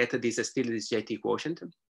generically, one gets this still this JT quotient.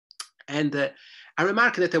 And a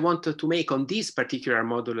remark that I want to make on this particular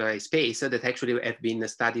modular space that actually have been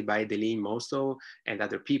studied by Deline Mosso and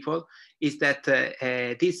other people is that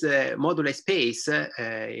this modular space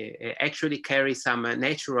actually carries some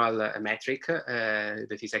natural metric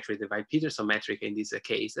that is actually the Weil-Peterson metric in this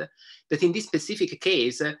case, that in this specific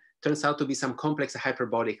case turns out to be some complex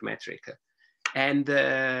hyperbolic metric. And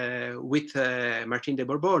with Martin de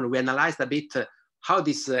Bourbon, we analyzed a bit how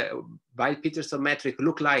this Weil-Peterson metric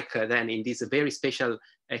look like then in these very special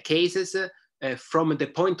cases from the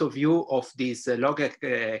point of view of this log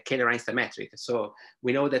Kaehler-Einstein metric. So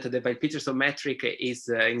we know that the Weil-Peterson metric is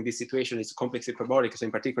in this situation is complex hyperbolic, so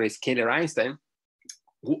in particular is Kaehler-Einstein.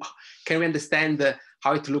 Can we understand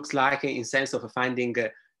how it looks like in sense of finding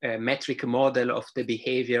a metric model of the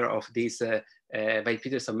behavior of this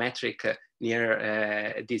Weil-Peterson metric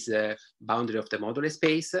near this boundary of the modular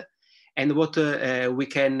space? And what we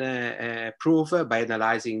can prove by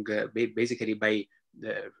analyzing, basically by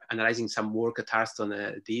analyzing some work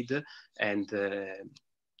Thurston did, and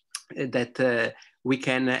that we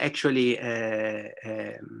can actually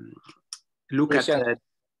look Christian, at.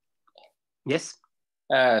 Yes?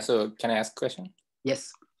 So can I ask a question?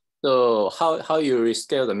 Yes. So how you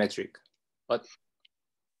rescale the metric? What?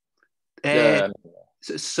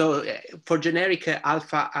 So for generic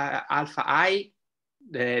alpha I,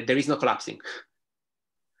 there is no collapsing.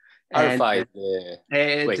 Alpha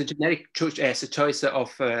and the generic choice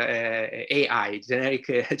of AI, generic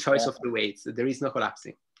choice of the weights. There is no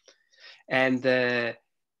collapsing. And then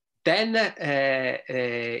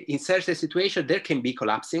in certain situation, there can be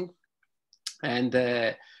collapsing. And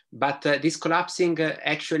but this collapsing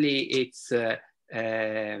actually it's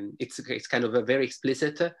kind of a very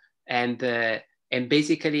explicit. And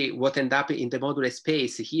basically what end up in the modular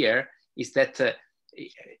space here is that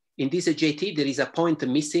in this JT, there is a point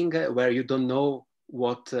missing where you don't know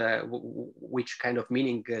what, which kind of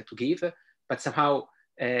meaning to give, but somehow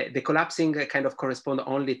the collapsing kind of correspond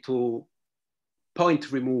only to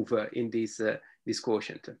point remove in this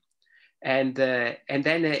quotient. And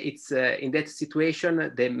then it's in that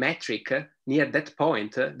situation, the metric near that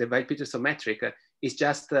point, the Weil-Peterson metric is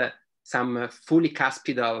just some fully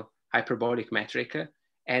cuspidal hyperbolic metric.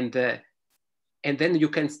 And then you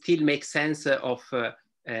can still make sense of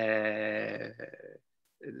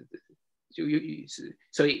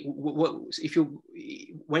so if you,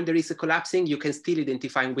 when there is a collapsing, you can still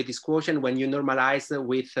identify with this quotient when you normalize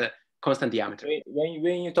with constant diameter.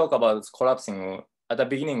 When you talk about collapsing, at the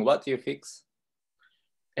beginning, what do you fix?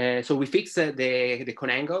 So we fix the cone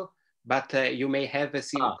angle, but you may have a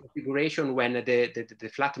configuration when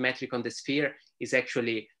the flat metric on the sphere is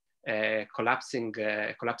actually collapsing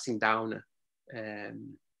down.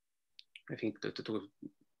 I think to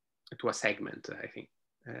a segment. I think,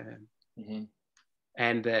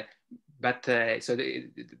 and but so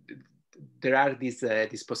there are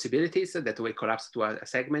these possibilities that will collapse to a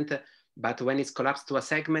segment. But when it's collapsed to a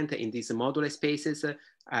segment in these modular spaces,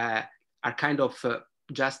 are kind of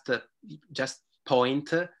just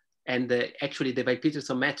point, and actually the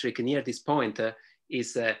Weil-Peterson metric near this point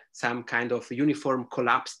is some kind of uniform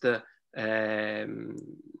collapsed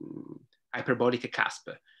hyperbolic cusp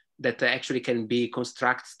that actually can be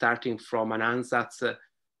constructed starting from an ansatz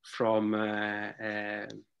from,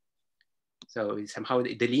 so somehow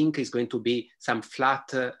the link is going to be some flat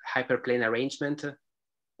hyperplane arrangement,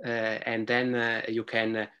 and then you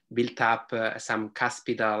can build up some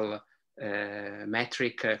cuspidal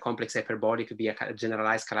metric complex hyperbolic via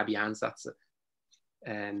generalized Calabi ansatz.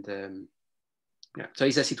 And yeah. So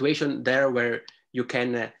it's a situation there where you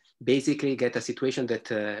can basically get a situation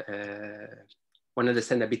that one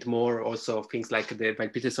understand a bit more also things like the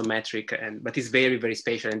Weil-Peterson metric, but it's very, very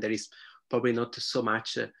special, and there is probably not so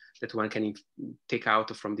much that one can take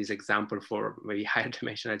out from this example for maybe higher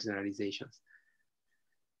dimensional generalizations.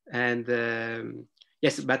 And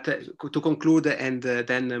yes, but to conclude and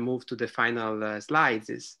then move to the final slides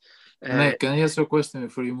is... can I ask a question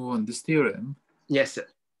before you move on? This theorem? Yes.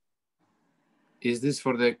 Is this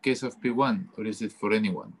for the case of P1 or is it for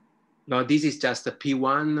anyone? No, this is just a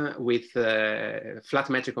P1 with flat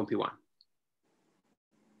metric on P1.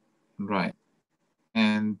 Right.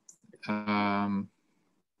 And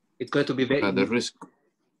it's going to be very... At the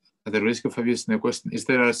risk of abusing the question, is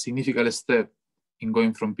there a significant step in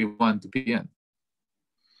going from P1 to Pn?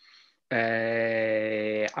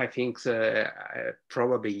 I think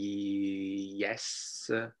probably yes.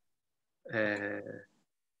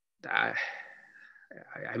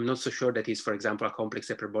 I'm not so sure that is, for example, a complex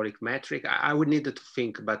hyperbolic metric. I would need to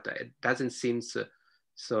think, but it doesn't seem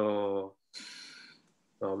So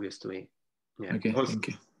obvious to me. Yeah. Okay, Also, thank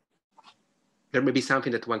you. there may be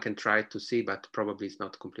something that one can try to see, but probably it's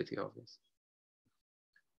not completely obvious.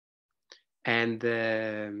 And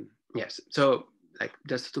yes, so like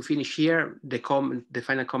just to finish here, the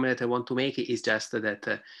final comment that I want to make is just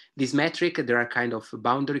that this metric, there are kind of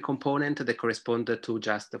boundary components that correspond to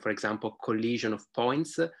just, for example, collision of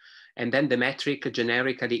points. And then the metric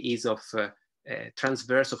generically is of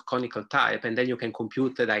transverse of conical type. And then you can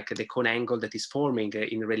compute like the cone angle that is forming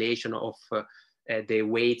in relation of the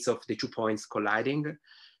weights of the 2 points colliding.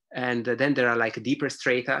 And then there are like deeper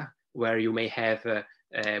strata where you may have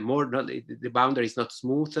the boundary is not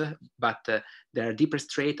smooth, but there are deeper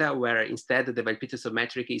strata where instead the Weil-Petersson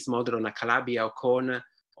metric is modeled on a Calabi-Yau cone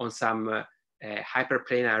on some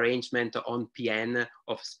hyperplanar arrangement on Pn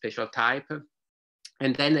of special type.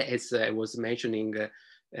 And then, as I was mentioning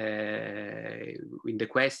in the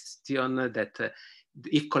question, that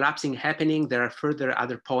if collapsing happening, there are further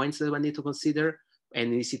other points that one need to consider.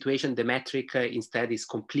 And in this situation, the metric instead is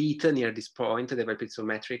complete near this point, the Weil-Petersson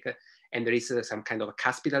metric, and there is some kind of a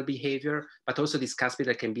cuspidal behavior, but also this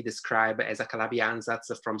cuspidal can be described as a Calabi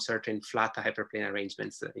ansatz from certain flat hyperplane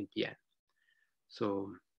arrangements in Pn.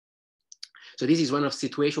 So this is one of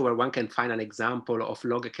situations where one can find an example of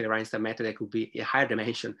log Kaehler-Einstein method that could be a higher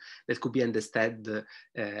dimension that could be understood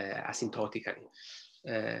asymptotically.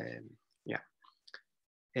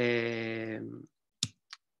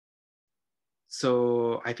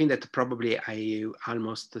 So I think that probably I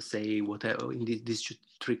almost say what in these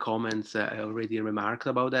 3 comments I already remarked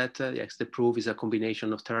about that. Yes, the proof is a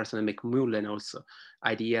combination of Thurston and McMullen also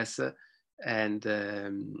ideas, and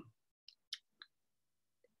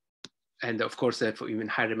of course for even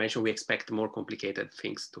higher dimension we expect more complicated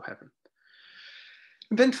things to happen.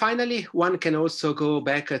 Then finally, one can also go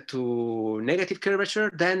back to negative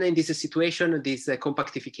curvature. Then in this situation, this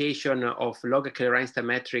compactification of log Kaehler-Einstein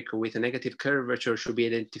metric with a negative curvature should be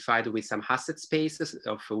identified with some Hassett spaces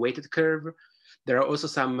of a weighted curve. There are also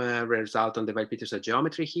some results on the Weil-Petersson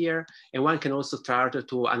geometry here. And one can also start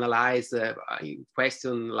to analyze a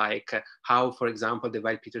question like how, for example, the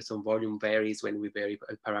Weil-Petersson volume varies when we vary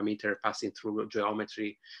a parameter passing through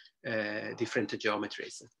geometry, different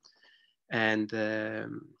geometries. And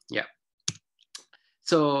yeah,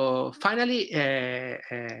 so finally,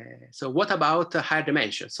 so what about higher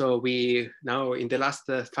dimension? So we now in the last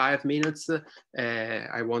 5 minutes,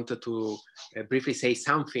 I wanted to briefly say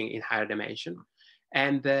something in higher dimension.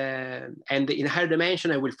 And in higher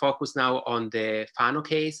dimension, I will focus now on the Fano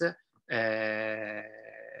case.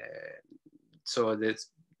 So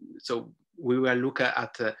we will look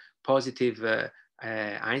at positive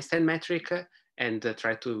Einstein metric and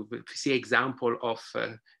try to see example of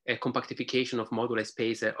a compactification of modular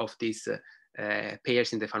space of these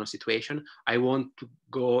pairs in the Fano situation. I want to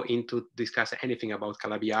go into discuss anything about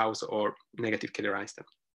Calabi-Yaus or negative Kaehler-Einstein.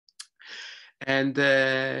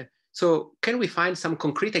 And so can we find some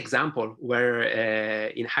concrete example where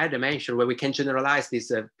in higher dimension, where we can generalize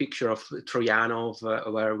this picture of Troyanov,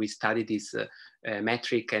 where we study this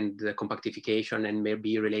metric and compactification and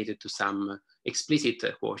maybe related to some explicit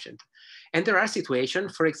quotient. And there are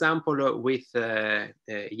situations, for example, with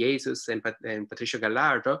Jesus and Patricio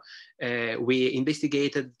Gallardo, we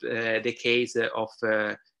investigated the case of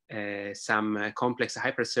some complex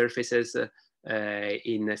hypersurfaces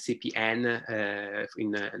in CPN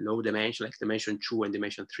in low dimension, like dimension 2 and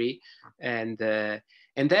dimension 3. And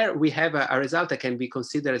there we have a result that can be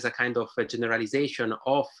considered as a kind of a generalization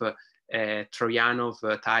of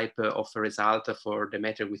Troyanov type of a result for the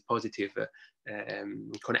metric with positive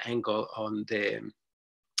cone angle on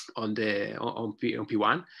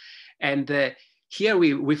P1. And here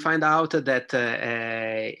we find out that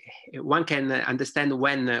one can understand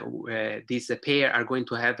when these pair are going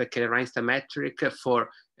to have a Kaehler-Einstein metric for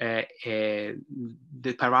the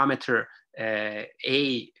parameter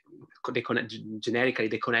A, generically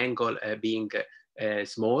the cone angle being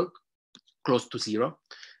small, close to 0.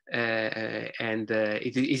 And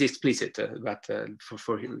it is explicit, but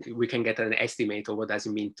for we can get an estimate of what does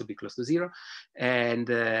it mean to be close to 0. And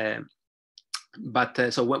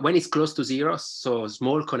so when it's close to 0, so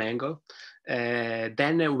small cone angle,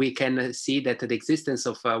 then we can see that the existence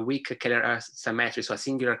of a weak Kaehler-Einstein metric, so a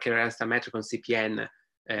singular Kaehler-Einstein metric on CPN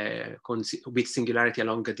with singularity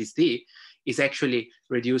along this D, is actually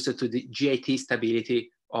reduced to the GIT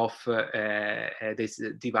stability of this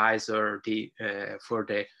divisor for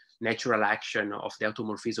the natural action of the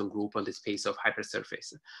automorphism group on the space of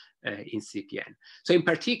hypersurface in CPN. So in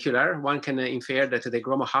particular, one can infer that the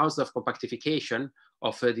Gromov-Hausdorff compactification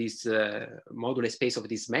of this modular space of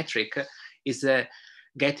this metric is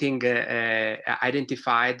getting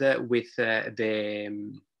identified with the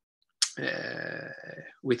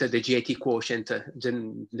GIT quotient,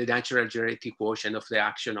 the natural GIT quotient of the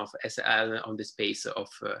action of SL on the space of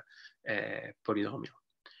polynomial.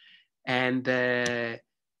 And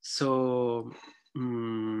so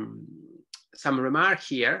some remark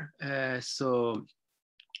here. So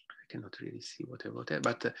I cannot really see what I wrote there,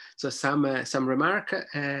 but so some remark.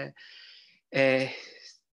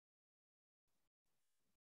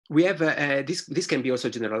 We have this can be also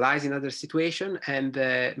generalized in other situations, and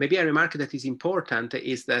maybe a remark that is important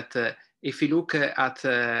is that if you look at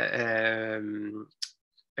a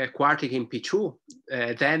quartic in P2,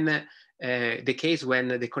 then the case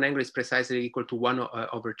when the conangle is precisely equal to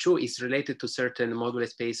 1/2 is related to certain modular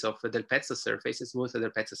space of Del Pezzo surface, a smooth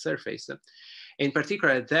Del Pezzo surface. In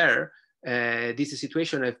particular, there this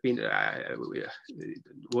situation have been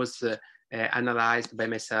was analyzed by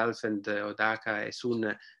myself and Odaka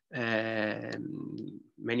soon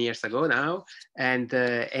many years ago now, and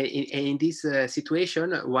in this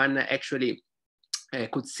situation, one actually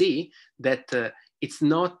could see that it's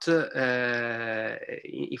not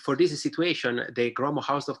for this situation the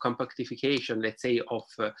Gromov-Hausdorff compactification, let's say, of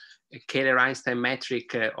Kaehler-Einstein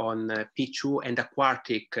metric on P2 and a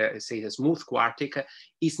quartic, say a smooth quartic,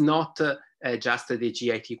 is not just the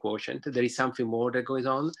GIT quotient. There is something more that goes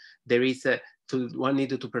on. There is one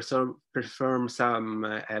needed to perform some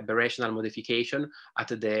birational modification at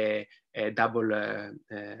the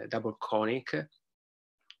double conic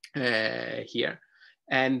here,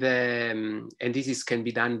 and this can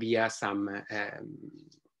be done via some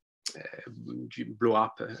blow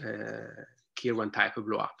up. Kirwan type of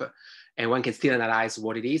blow up, and one can still analyze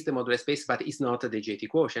what it is, the modular space, but it's not the GIT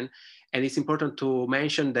quotient. And it's important to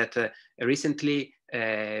mention that recently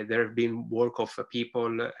there have been work of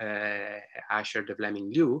people, Asher, De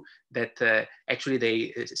Vlaming, Liu, that actually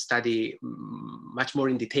they study much more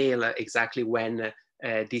in detail exactly when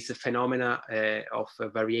this phenomena of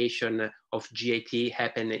variation of GIT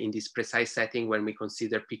happen in this precise setting when we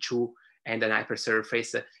consider P2 and an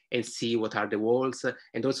hypersurface and see what are the walls.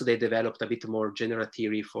 And also they developed a bit more general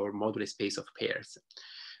theory for modular space of pairs.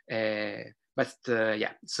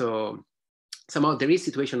 Yeah, so somehow there is a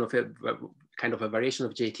situation of a kind of a variation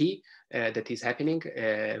of GIT that is happening,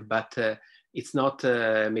 but it's not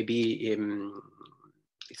maybe,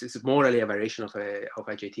 it's morally a variation of a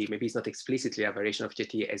GIT. Maybe it's not explicitly a variation of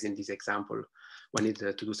GIT as in this example, one needs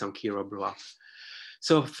to do some Kirwan blow up.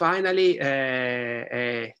 So finally,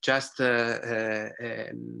 just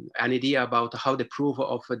an idea about how the proof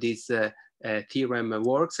of this theorem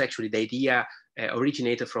works. Actually, the idea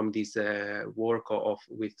originated from this work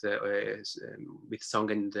with Song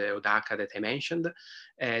and Odaka that I mentioned.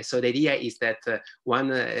 So the idea is that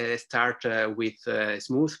one start with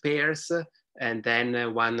smooth pairs, and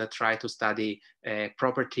then one try to study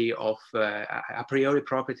property of a priori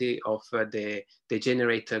property of the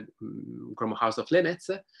degenerate Gromov-Hausdorff limits.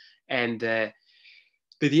 And the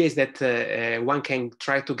idea is that one can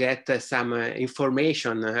try to get some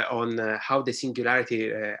information on how the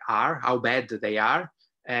singularity are, how bad they are.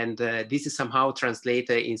 And this is somehow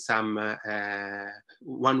translated in some,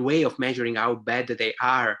 one way of measuring how bad they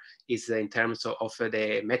are is in terms of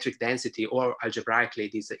the metric density, or algebraically,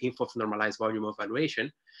 this Inhofe normalized volume of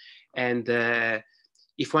valuation. And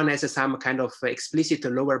if one has some kind of explicit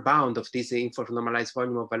lower bound of this Inhofe normalized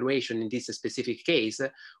volume of valuation in this specific case,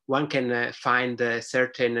 one can find a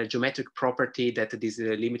certain geometric property that this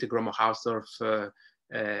limited Gromov-Hausdorff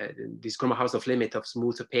this Gromov-Hausdorff limit of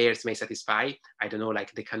smooth pairs may satisfy. I don't know,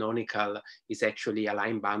 like the canonical is actually a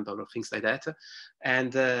line bundle or things like that.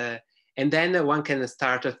 And then one can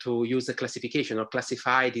start to use a classification or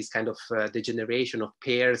classify this kind of degeneration of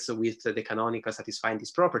pairs with the canonical satisfying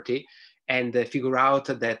this property, and figure out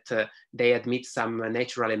that they admit some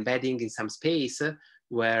natural embedding in some space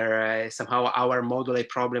where somehow our moduli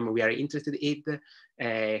problem we are interested in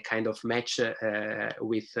kind of match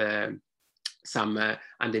with some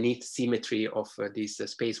underneath symmetry of this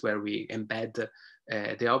space where we embed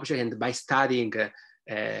the object. And by studying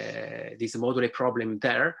this moduli problem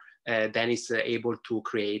there, then it's able to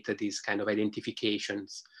create these kind of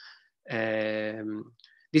identifications.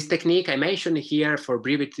 This technique I mentioned here for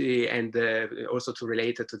brevity and also to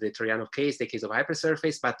relate to the Troiano case, the case of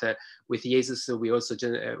hypersurface, but with Jesus, we also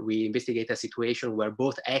we investigate a situation where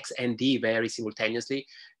both X and D vary simultaneously.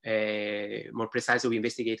 More precisely, we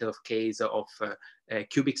investigated a case of a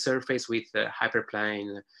cubic surface with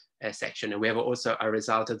hyperplane section. And we have also a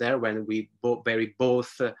result there when we vary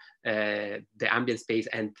both the ambient space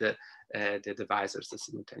and the divisors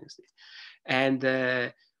simultaneously.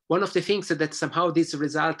 And one of the things that somehow this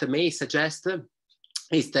result may suggest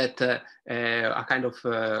is that a kind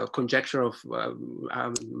of conjecture of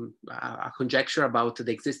a conjecture about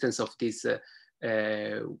the existence of this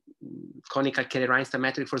conical Kaehler-Einstein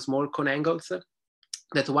metric for small cone angles,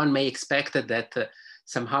 that one may expect that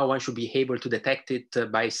somehow one should be able to detect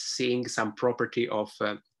it by seeing some property of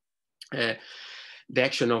the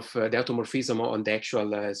action of the automorphism on the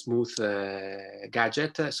actual smooth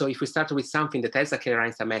gadget. So if we start with something that has a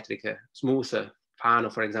Kaehler-Einstein metric, smooth, Fano,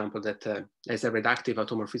 for example, that has a reductive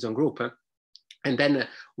automorphism group, and then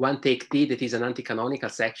one take D that is an anti-canonical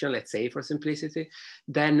section, let's say for simplicity,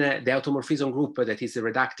 then the automorphism group that is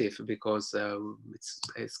reductive because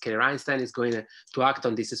it's Kaehler-Einstein is going to act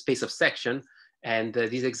on this space of section. And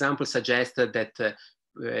this example suggests that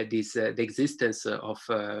the existence of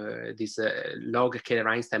this log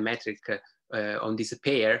Kaehler-Einstein metric on this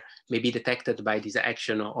pair may be detected by this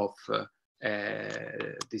action of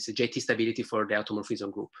this JT stability for the automorphism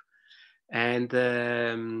group. And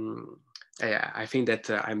I think that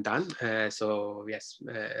I'm done. So yes,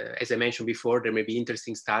 as I mentioned before, there may be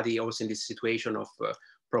interesting study also in this situation of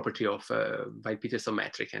property of Weil-Peterson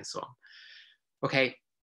metric and so on. Okay,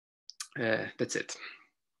 that's it.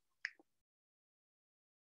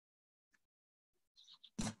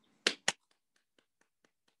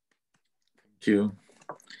 Thank you.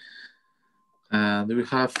 Do we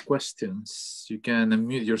have questions? You can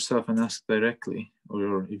unmute yourself and ask directly,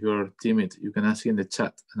 or if you're timid, you can ask in the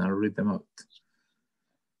chat and I'll read them out.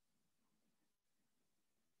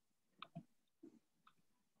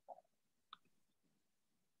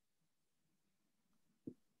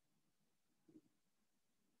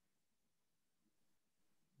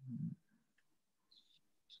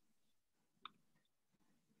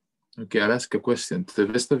 Okay, I'll ask a question. To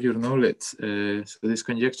the best of your knowledge, so this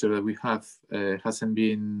conjecture that we have hasn't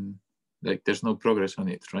been, like, there's no progress on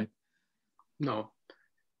it, right? No.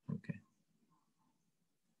 Okay.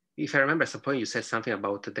 If I remember, at some point you said something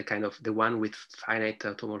about the kind of the one with finite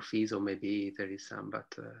automorphism, or maybe there is some,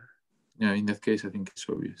 but yeah, in that case, I think it's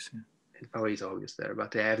obvious. Yeah. It probably is obvious there,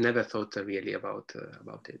 but I've never thought really about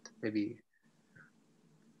it. Maybe.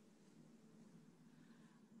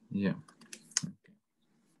 Yeah.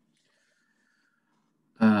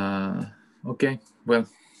 Okay, well,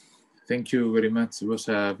 thank you very much. It was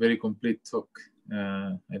a very complete talk.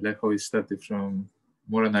 I like how it started from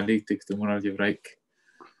more analytic to more algebraic.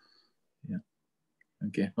 Yeah.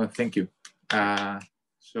 Okay, well, thank you.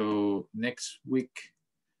 So next week,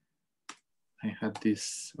 I had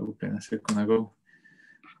this open a second ago.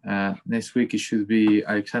 Next week, it should be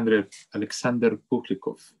Alexander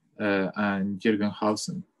Puklikov and Jürgen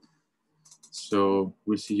Hausen. So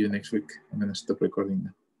we'll see you next week. I'm going to stop recording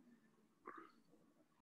now.